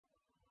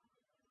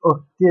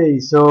Okay,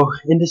 so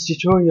in this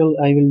tutorial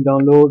I will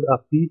download a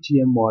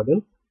PTM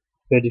model,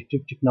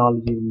 predictive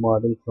technology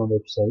model from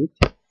website.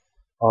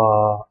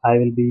 I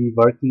will be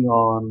working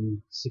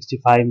on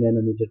 65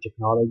 nanometer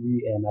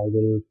technology and I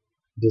will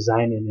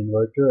design an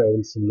inverter. I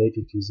will simulate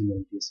it using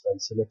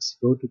LTspice. So let's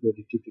go to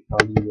predictive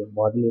technology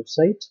model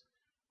website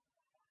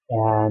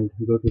and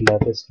go to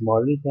latest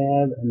model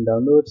tab and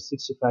download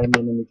 65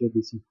 nanometer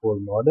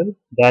DC4 model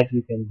that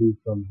you can do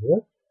from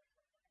here.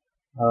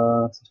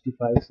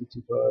 65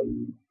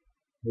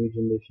 new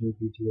generation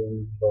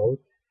PTM both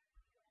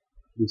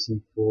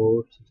using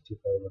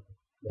 465.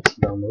 Let's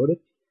download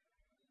it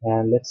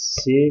and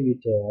let's save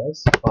it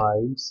as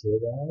file,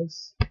 save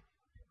as,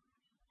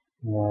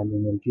 and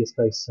in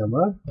LTspice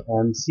summer,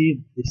 and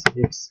see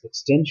this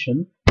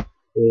extension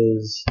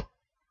is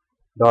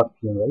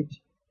 .pm, right?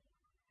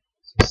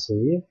 So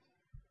save,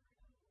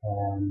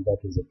 and that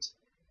is it.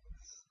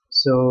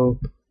 So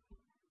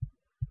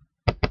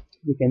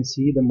you can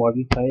see the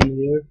model file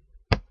here.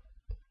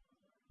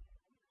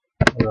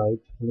 Right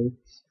click,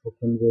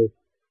 open the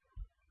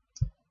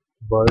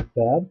word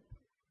tab,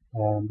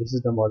 and this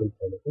is the model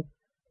file. Okay,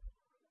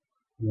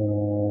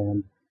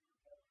 and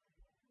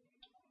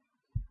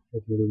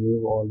let me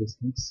remove all these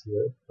things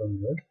here from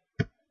here.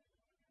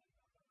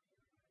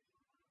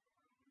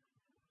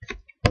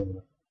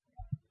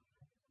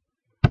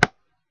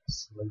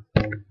 Select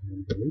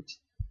and delete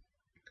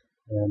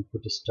and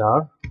put a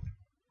star.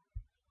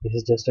 This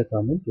is just a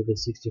comment. It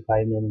is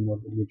 65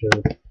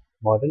 nanometer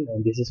model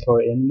and this is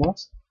for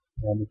NMOS.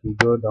 And if you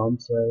go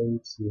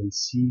downside, you will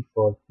see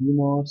for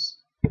PMOS,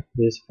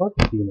 this is for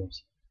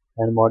PMOS,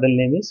 and model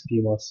name is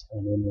PMOS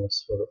and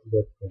NMOS for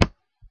both them.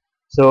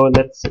 So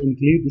let's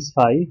include this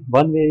file.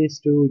 One way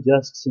is to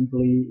just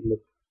simply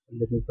look.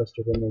 Let me first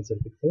open my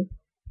circuit file.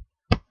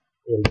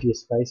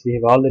 LTspice. We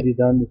have already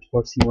done it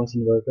for CMOS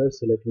inverter,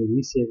 so let me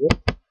resave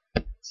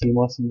it.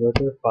 CMOS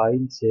inverter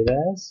file, save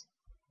as,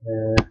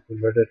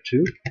 inverter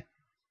 2,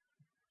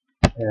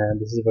 and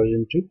this is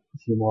version 2,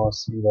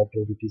 CMOS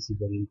inverter VTC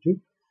version 2.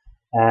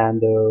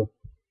 And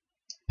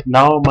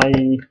now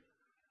my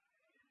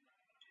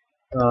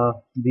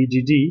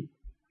VDD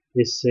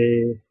is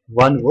say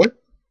 1 volt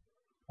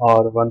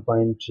or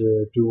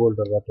 1.2 volt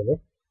or whatever.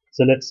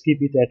 So let's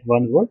keep it at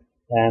 1 volt,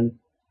 and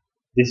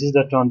this is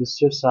the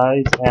transistor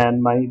size,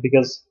 and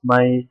because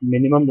my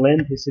minimum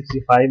length is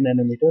 65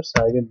 nanometers,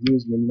 so I will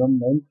use minimum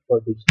length for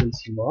digital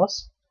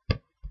CMOS,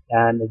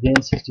 and again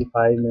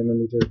 65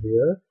 nanometer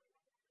here,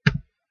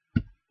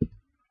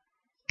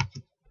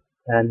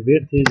 and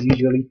width is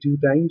usually 2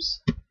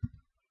 times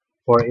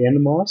for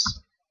NMOS,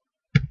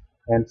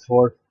 and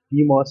for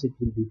PMOS it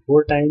will be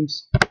 4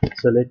 times.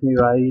 So let me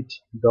write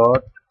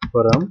dot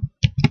param.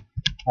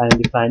 I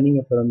am defining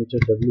a parameter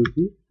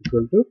WP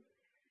equal to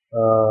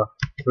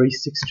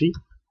 360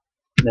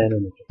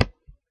 nanometer.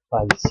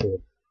 File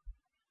save.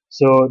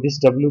 So this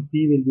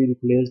WP will be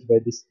replaced by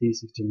this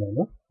 360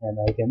 nano, and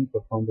I can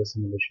perform the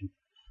simulation.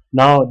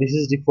 Now this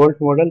is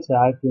default model, so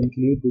I have to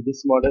include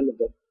this model.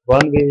 But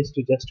one way is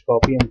to just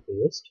copy and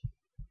paste,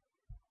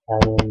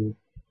 and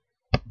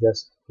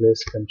just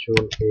place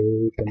Control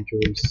A,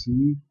 Control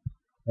C,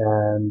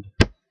 and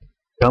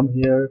come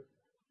here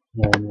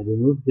and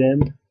remove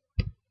them.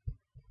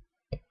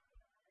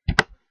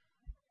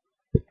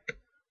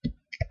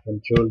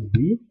 Control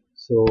V.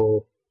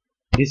 So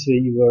this way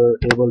you are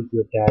able to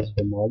attach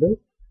the model.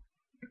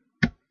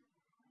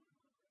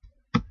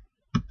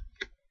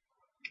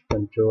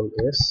 Control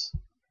S.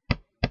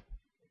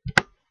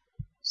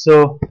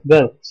 So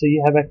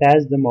you have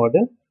attached the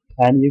model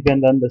and you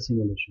can run the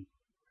simulation.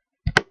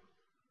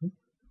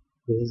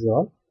 This is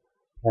all.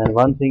 And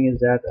one thing is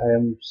that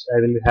I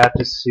will have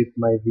to shift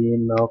my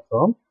VIN now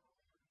from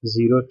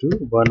 0 to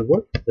 1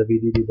 volt, the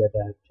VDD that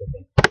I have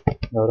taken.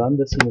 Now run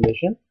the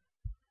simulation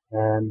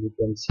and you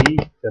can see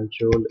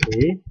Control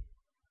A,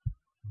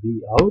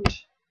 B out.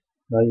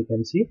 Now you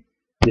can see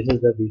this is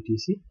the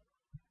VTC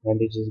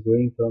and it is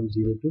going from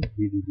 0 to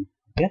VDD.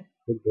 Okay,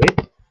 good,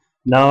 great.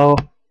 Now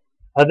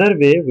other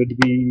way would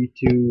be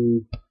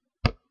to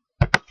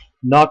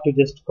not to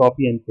just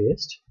copy and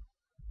paste.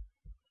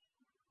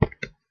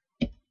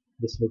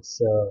 This looks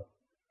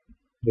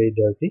very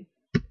dirty.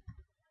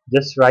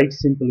 Just write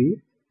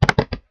simply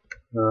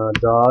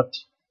dot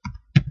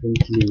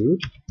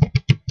include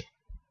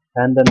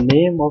and the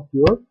name of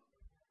your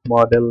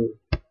model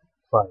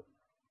file.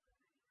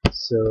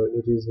 So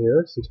it is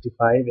here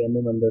 65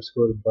 mm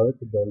underscore bulk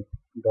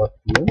dot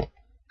pm,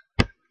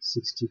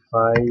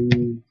 65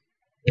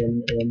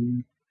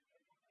 mm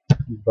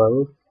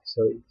bulk,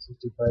 sorry,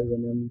 65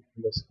 mm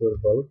underscore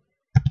bulk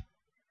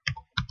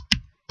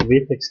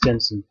with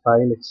extension.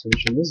 File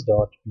extension is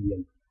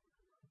 .pm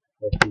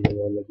that we have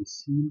already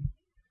seen.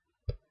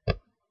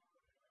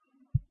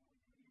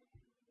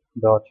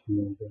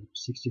 .pm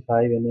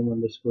 65 mm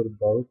underscore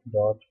bulk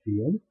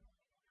 .pm,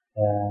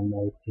 and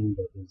I think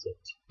that is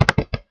it.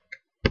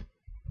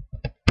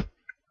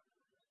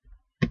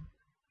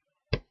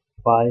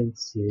 File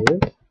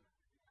save,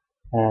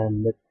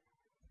 and let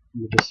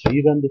me just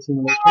rerun the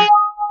simulation.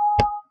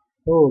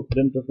 Oh,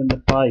 couldn't open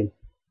the file.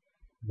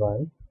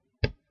 Why?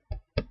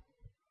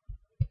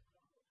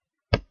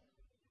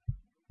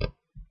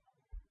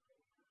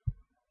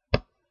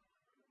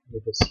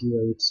 Let us see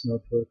why it's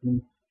not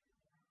working.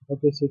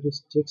 Okay, so it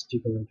is text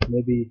equivalent.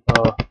 Maybe it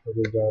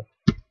is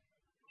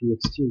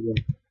txt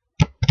again.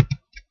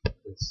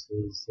 This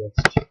is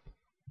just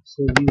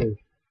so weird.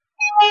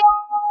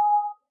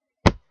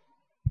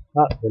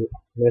 Well,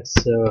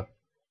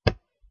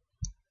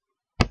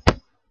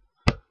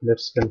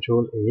 let's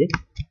control A,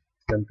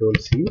 control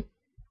C,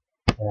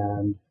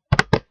 and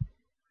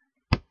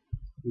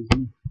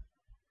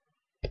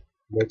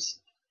let's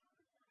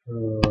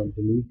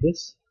delete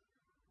this.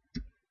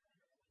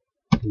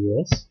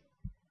 Yes,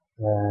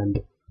 and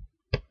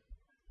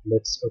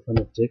let's open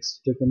a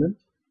text document.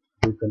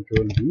 Do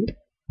control V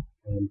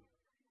and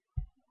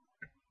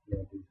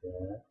do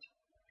that.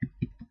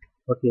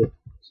 Okay,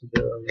 so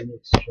there are many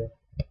extra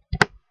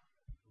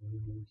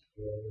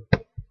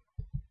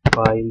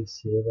file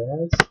save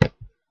as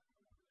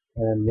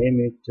and name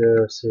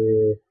it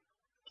say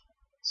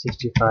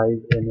 65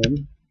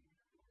 mm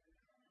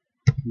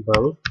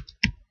bulb.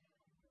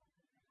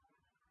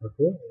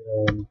 Okay,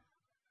 and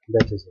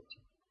that is it,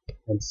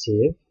 and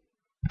save.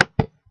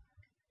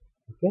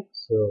 Okay,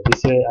 so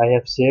this way I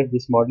have saved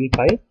this model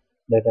file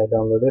that I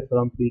downloaded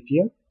from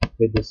PTM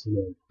with this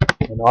name,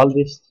 and all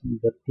this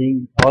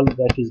all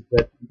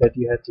that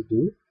you have to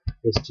do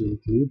is to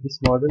include this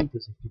model to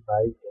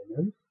 65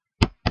 mm,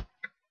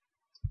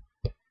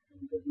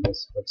 and then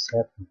yes, what's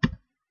happening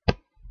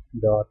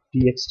dot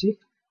txt,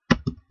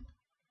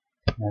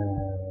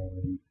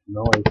 and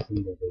now I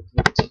think that is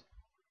it.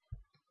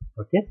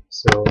 Okay,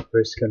 so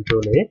press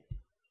Ctrl A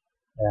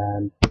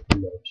and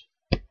load.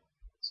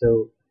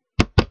 So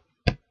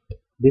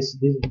this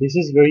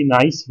is very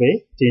nice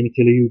way to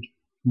include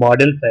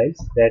model files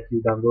that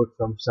you download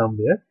from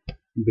somewhere,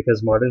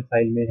 because model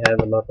file may have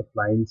a lot of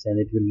lines and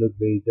it will look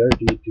very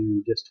dirty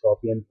to just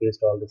copy and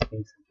paste all these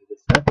things into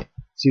this one.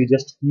 So you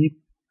just keep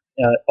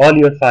all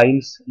your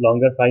files,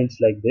 longer files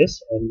like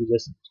this, and you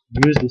just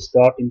use this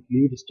dot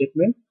include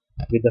statement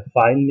with the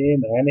file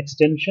name and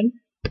extension,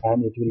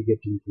 and it will get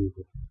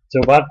included. So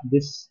what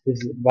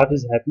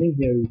is happening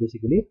here is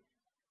basically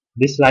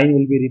this line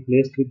will be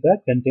replaced with the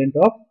content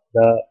of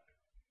the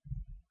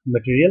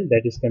material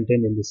that is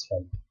contained in this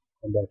file,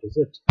 and that is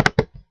it.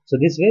 So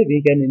this way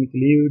we can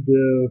include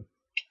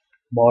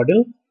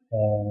model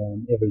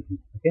and everything.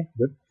 Okay,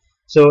 good.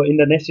 So in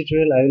the next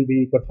tutorial I will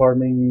be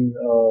performing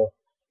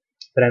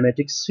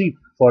parametric sweep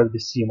for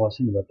this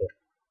CMOS inverter.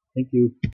 Thank you.